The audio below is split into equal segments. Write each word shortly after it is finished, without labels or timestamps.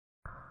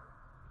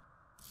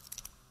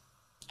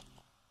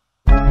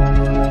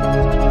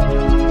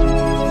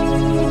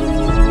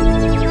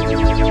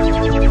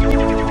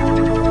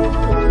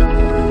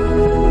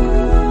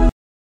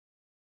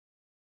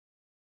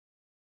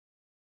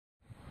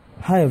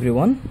Hi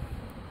everyone,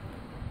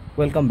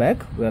 welcome back.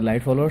 We are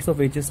light followers of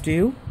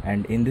HSTU,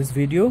 and in this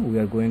video we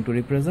are going to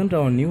represent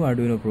our new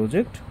Arduino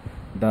project,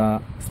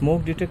 the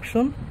smoke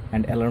detection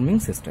and alarming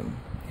system.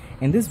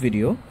 In this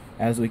video,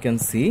 as we can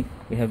see,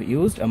 we have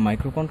used a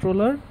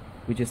microcontroller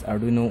which is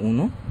Arduino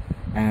Uno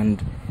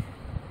and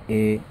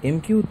a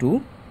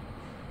MQ2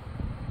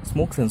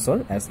 smoke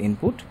sensor as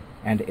input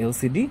and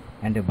LCD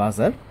and a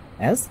buzzer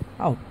as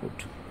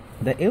output.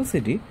 The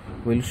LCD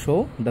will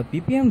show the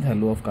ppm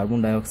value of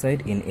carbon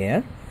dioxide in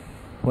air.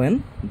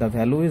 When the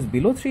value is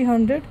below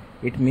 300,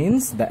 it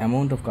means the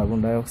amount of carbon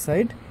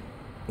dioxide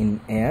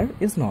in air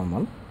is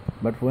normal.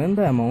 But when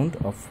the amount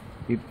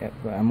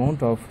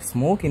of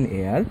smoke in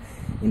air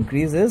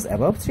increases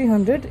above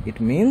 300,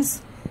 it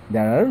means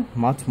there are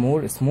much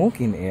more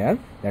smoke in air.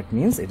 That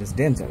means it is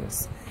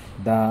dangerous.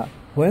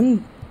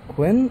 When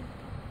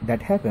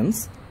that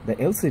happens, the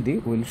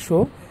LCD will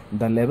show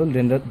the level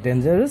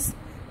dangerous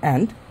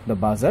and the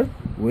buzzer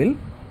will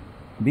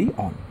be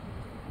on.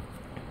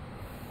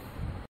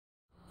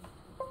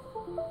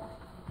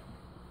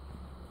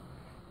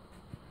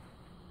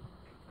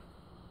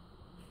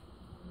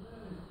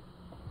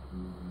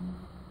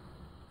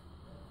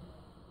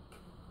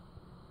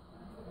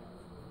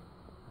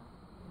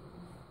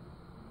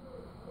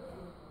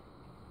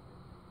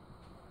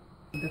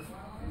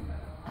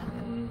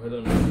 I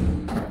don't know.